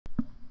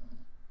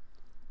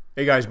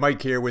Hey guys,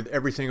 Mike here with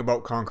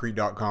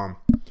everythingaboutconcrete.com.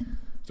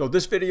 So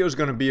this video is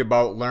going to be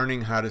about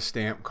learning how to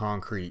stamp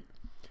concrete.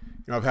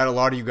 I've had a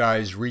lot of you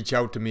guys reach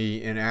out to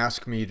me and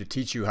ask me to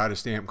teach you how to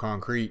stamp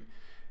concrete.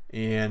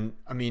 And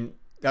I mean,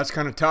 that's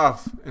kind of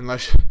tough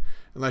unless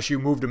you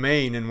move to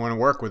Maine and want to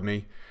work with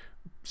me.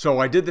 So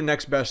I did the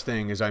next best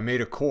thing is I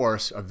made a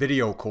course, a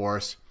video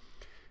course,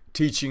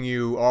 teaching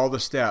you all the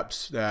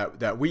steps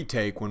that we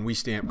take when we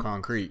stamp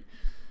concrete.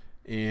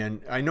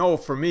 And I know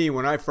for me,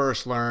 when I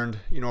first learned,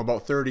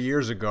 about 30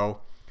 years ago,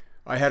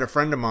 I had a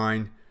friend of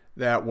mine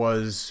that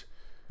was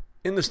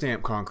in the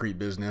stamped concrete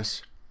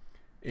business,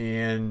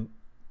 and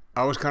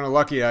I was kind of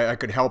lucky I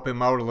could help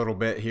him out a little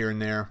bit here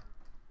and there.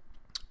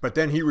 But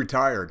then he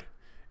retired,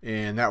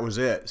 and that was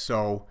it.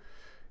 So,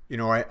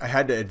 I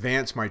had to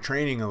advance my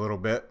training a little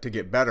bit to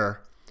get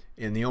better,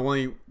 and the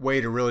only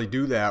way to really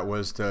do that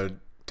was to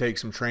take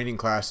some training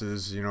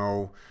classes,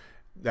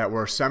 that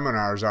were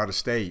seminars out of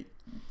state.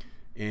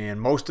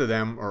 And most of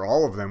them, or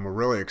all of them, were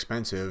really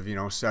expensive.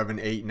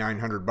 $700, $800,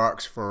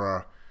 $900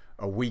 for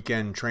a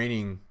weekend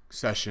training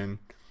session,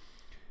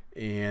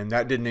 and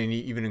that didn't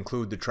even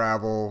include the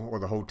travel or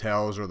the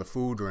hotels or the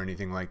food or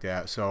anything like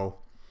that. So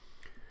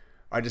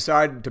I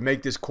decided to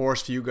make this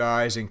course for you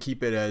guys and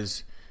keep it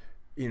as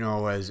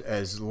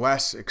as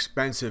less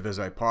expensive as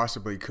I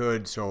possibly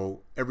could,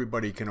 so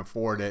everybody can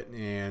afford it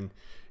and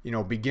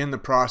begin the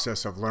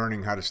process of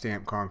learning how to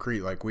stamp concrete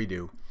like we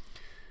do.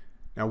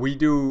 Now we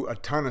do a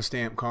ton of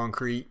stamped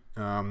concrete.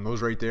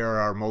 Those right there are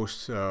our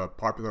most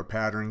popular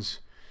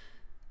patterns.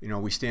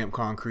 We stamp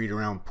concrete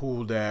around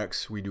pool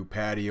decks, we do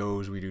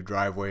patios, we do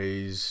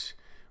driveways,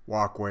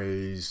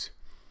 walkways,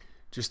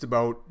 just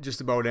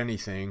about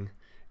anything.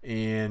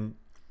 And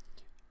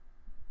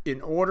in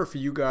order for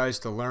you guys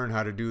to learn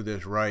how to do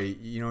this right,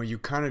 you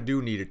kind of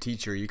do need a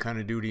teacher, you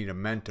kind of do need a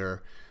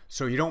mentor,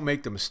 so you don't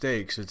make the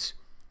mistakes.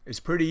 It's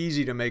pretty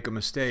easy to make a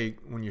mistake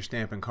when you're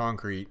stamping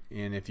concrete,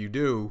 and if you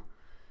do,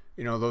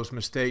 those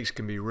mistakes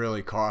can be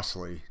really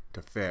costly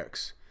to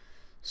fix.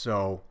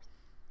 So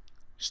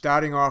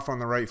starting off on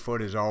the right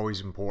foot is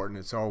always important.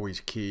 It's always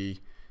key.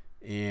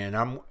 And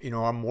I'm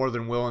more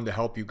than willing to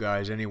help you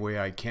guys any way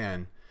I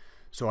can.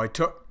 So I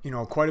took,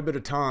 quite a bit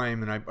of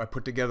time, and I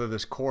put together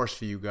this course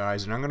for you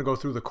guys, and I'm going to go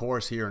through the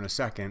course here in a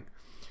second.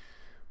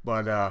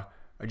 But I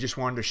just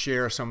wanted to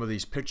share some of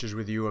these pictures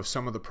with you of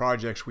some of the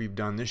projects we've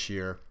done this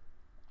year.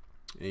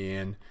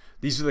 And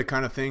these are the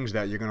kind of things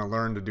that you're going to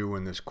learn to do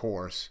in this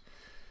course.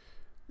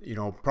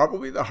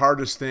 Probably the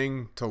hardest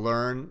thing to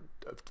learn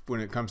when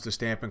it comes to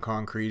stamping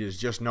concrete is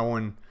just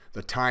knowing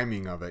the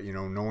timing of it,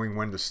 knowing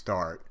when to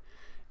start.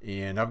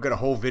 And I've got a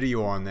whole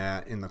video on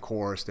that in the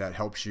course that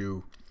helps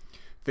you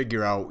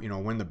figure out,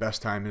 when the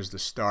best time is to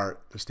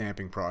start the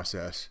stamping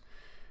process.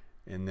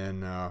 And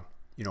then,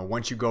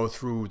 once you go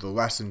through the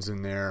lessons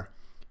in there,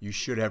 you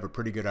should have a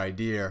pretty good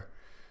idea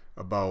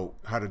about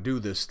how to do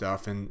this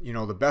stuff. And,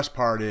 the best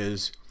part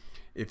is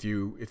if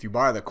you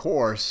buy the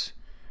course,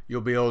 you'll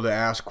be able to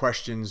ask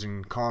questions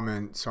and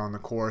comments on the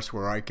course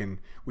where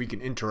we can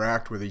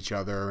interact with each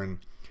other, and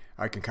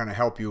I can kind of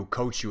help you,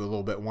 coach you a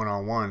little bit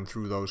one-on-one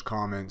through those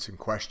comments and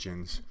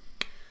questions.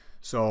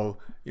 So,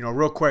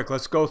 real quick,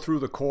 let's go through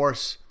the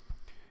course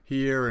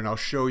here, and I'll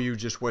show you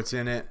just what's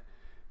in it,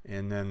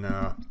 and then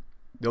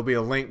there'll be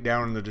a link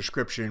down in the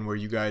description where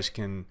you guys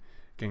can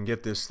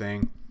get this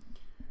thing.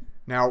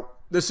 Now,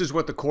 this is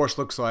what the course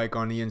looks like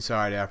on the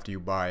inside after you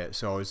buy it.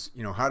 So it's,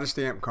 how to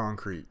stamp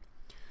concrete.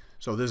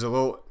 So there's a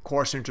little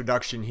course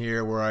introduction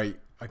here where I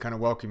kind of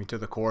welcome you to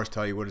the course,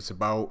 tell you what it's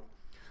about.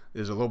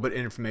 There's a little bit of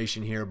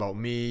information here about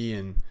me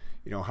and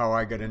how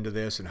I got into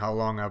this and how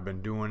long I've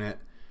been doing it.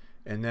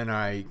 And then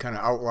I kind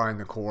of outline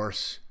the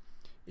course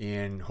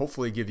and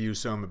hopefully give you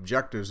some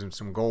objectives and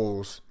some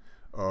goals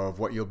of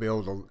what you'll be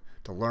able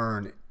to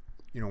learn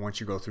once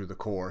you go through the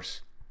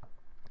course.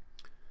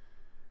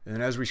 And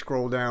then as we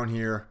scroll down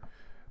here,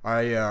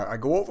 I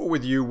go over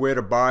with you where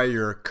to buy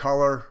your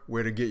color,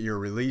 where to get your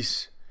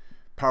release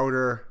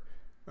powder,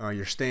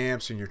 your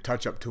stamps, and your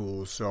touch-up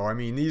tools. So I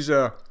mean, these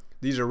are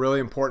really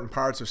important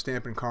parts of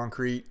stamping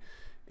concrete,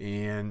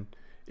 and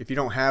if you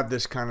don't have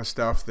this kind of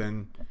stuff,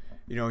 then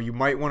you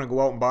might want to go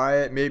out and buy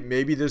it.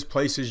 Maybe there's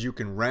places you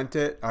can rent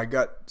it. I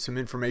got some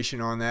information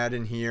on that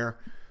in here,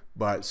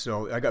 but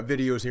so I got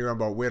videos here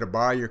about where to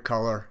buy your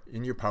color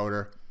and your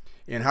powder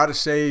and how to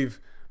save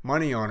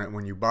money on it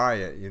when you buy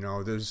it.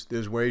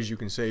 There's ways you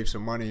can save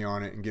some money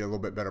on it and get a little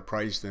bit better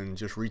price than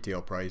just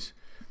retail price.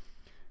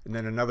 And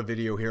then another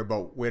video here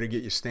about where to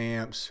get your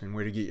stamps and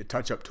where to get your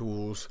touch-up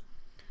tools.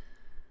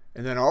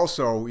 And then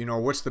also,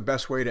 what's the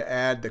best way to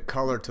add the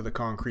color to the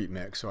concrete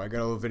mix. So I got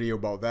a little video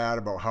about that,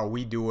 about how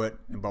we do it,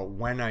 about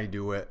when I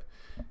do it,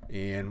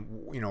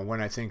 and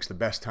when I think is the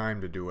best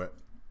time to do it.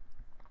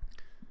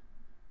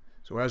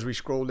 So as we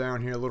scroll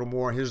down here a little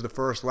more, here's the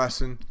first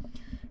lesson.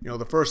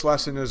 The first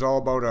lesson is all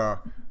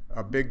about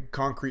a big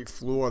concrete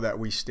floor that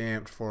we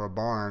stamped for a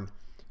barn.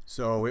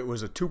 So it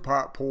was a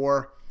two-part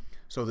pour.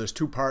 So there's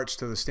two parts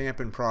to the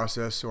stamping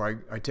process. So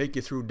I take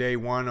you through day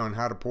one on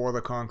how to pour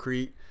the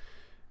concrete,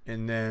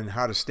 and then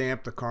how to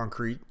stamp the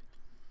concrete.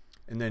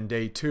 And then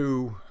day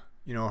two,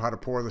 you know, how to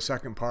pour the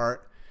second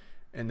part,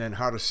 and then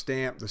how to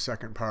stamp the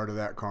second part of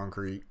that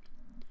concrete.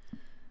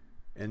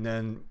 And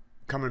then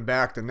coming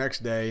back the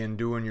next day and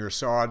doing your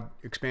sawed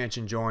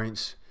expansion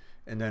joints,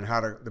 and then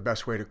the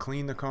best way to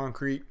clean the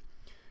concrete.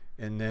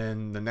 And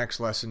then the next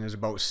lesson is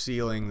about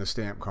sealing the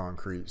stamped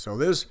concrete. So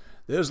there's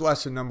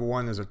lesson number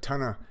 1. There's a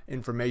ton of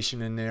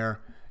information in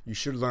there. You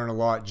should learn a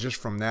lot just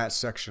from that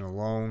section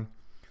alone.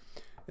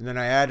 And then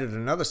I added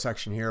another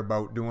section here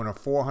about doing a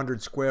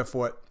 400 square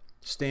foot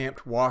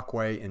stamped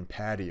walkway and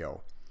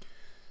patio.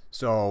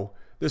 So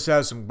this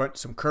has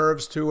some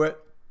curves to it,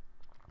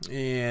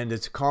 and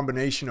it's a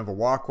combination of a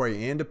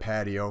walkway and a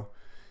patio.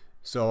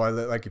 So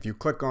like if you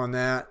click on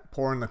that,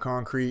 pouring the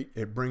concrete,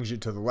 it brings you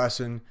to the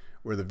lesson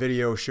where the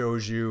video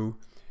shows you,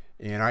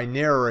 and I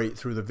narrate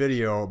through the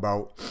video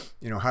about,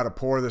 you know, how to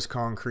pour this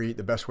concrete,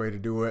 the best way to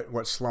do it,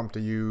 what slump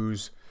to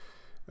use,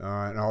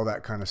 and all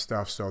that kind of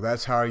stuff. So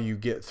that's how you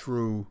get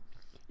through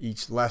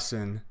each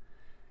lesson.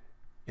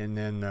 And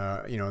then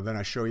you know, then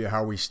I show you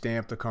how we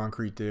stamp the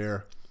concrete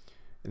there,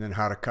 and then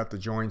how to cut the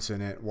joints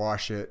in it,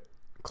 wash it,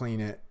 clean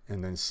it,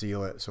 and then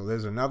seal it. So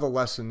there's another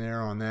lesson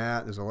there on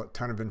that. There's a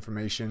ton of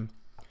information.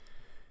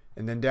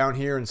 And then down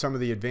here in some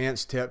of the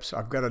advanced tips,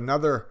 I've got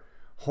another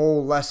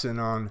whole lesson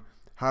on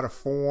how to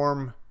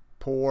form,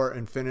 pour,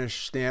 and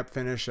finish, stamp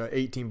finish a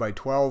 18 by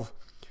 12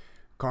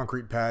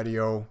 concrete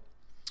patio.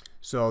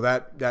 So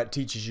that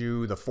teaches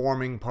you the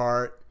forming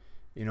part.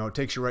 You know, it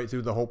takes you right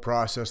through the whole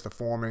process: the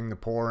forming, the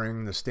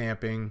pouring, the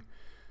stamping,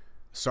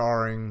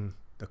 sawing,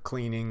 the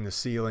cleaning, the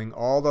sealing,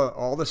 all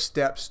the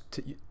steps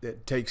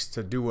it takes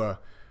to do a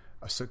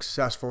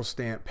successful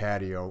stamp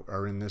patio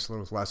are in this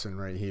little lesson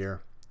right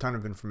here. Ton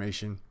of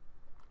information.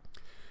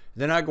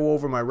 Then I go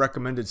over my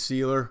recommended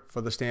sealer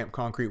for the stamped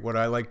concrete, what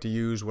I like to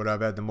use, what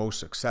I've had the most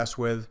success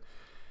with.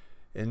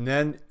 And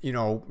then, you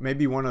know,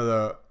 maybe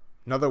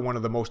another one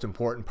of the most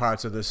important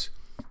parts of this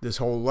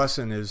whole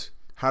lesson is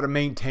how to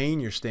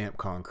maintain your stamped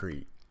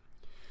concrete.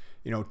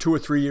 You know, 2 or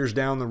 3 years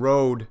down the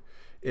road,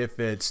 if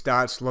it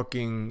starts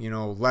looking, you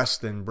know, less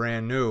than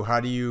brand new, how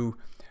do you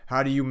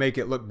make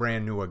it look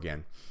brand new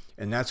again?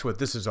 And that's what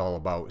this is all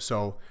about.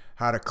 So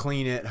how to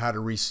clean it, how to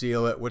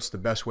reseal it, what's the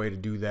best way to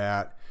do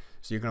that.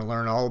 So you're going to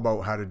learn all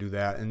about how to do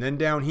that. And then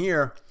down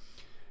here,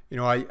 you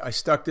know, I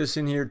stuck this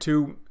in here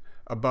too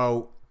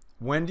about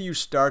when do you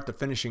start the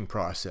finishing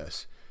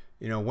process?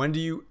 You know, when do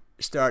you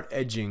start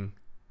edging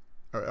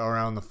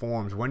around the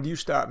forms? When do you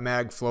start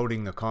mag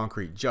floating the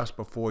concrete just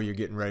before you're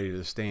getting ready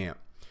to stamp?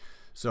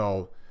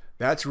 So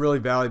that's really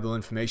valuable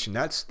information.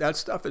 That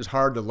stuff is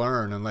hard to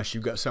learn unless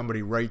you've got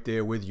somebody right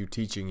there with you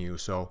teaching you.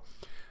 So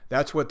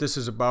that's what this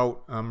is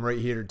about. I'm right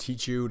here to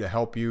teach you, to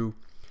help you.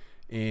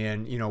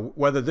 And, you know,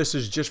 whether this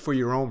is just for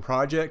your own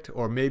project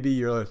or maybe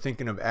you're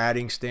thinking of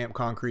adding stamped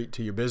concrete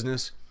to your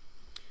business,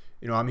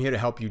 you know, I'm here to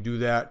help you do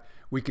that.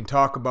 We can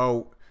talk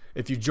about,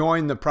 if you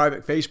join the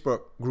private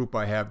Facebook group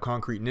I have,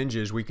 Concrete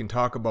Ninjas, we can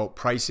talk about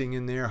pricing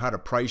in there, how to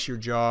price your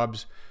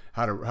jobs,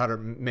 how to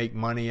make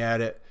money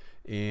at it.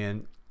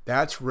 And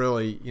that's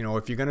really, you know,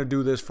 if you're going to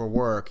do this for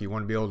work, you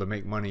want to be able to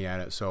make money at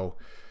it. So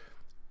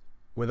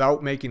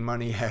without making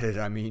money at it,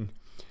 I mean,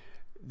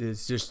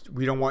 it's just,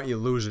 we don't want you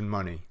losing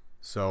money.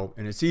 So,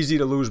 and it's easy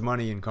to lose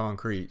money in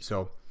concrete.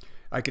 So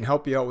I can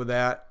help you out with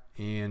that.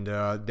 And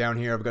down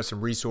here, I've got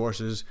some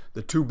resources.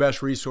 The 2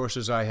 best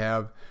resources I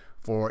have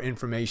for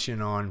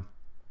information on,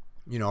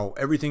 you know,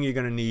 everything you're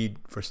going to need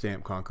for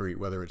stamped concrete,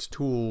 whether it's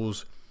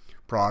tools,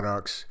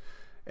 products,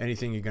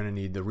 anything you're going to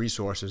need, the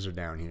resources are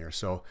down here.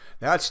 So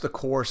that's the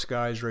course,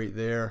 guys, right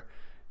there.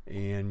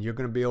 And you're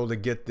going to be able to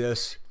get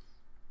this.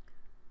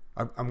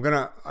 I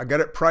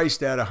got it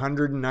priced at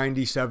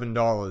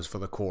 $197 for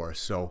the course.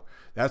 So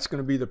that's going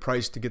to be the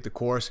price to get the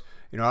course.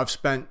 You know, I've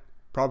spent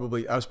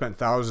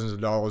thousands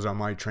of dollars on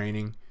my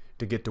training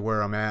to get to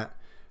where I'm at.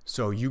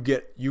 So you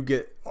get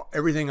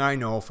everything I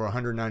know for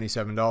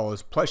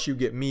 $197, plus you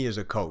get me as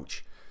a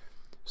coach.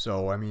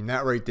 So I mean,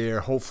 that right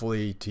there,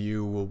 hopefully to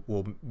you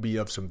will be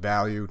of some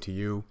value to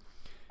you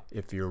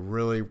if you're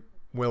really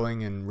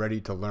willing and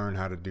ready to learn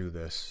how to do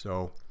this.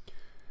 So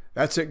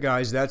that's it,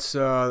 guys. That's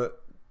the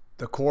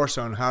course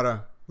on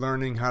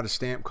learning how to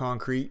stamp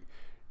concrete.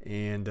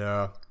 And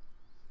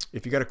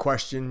if you got a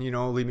question, you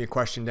know, leave me a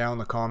question down in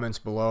the comments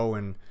below,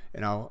 and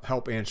I'll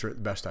help answer it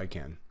the best I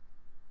can.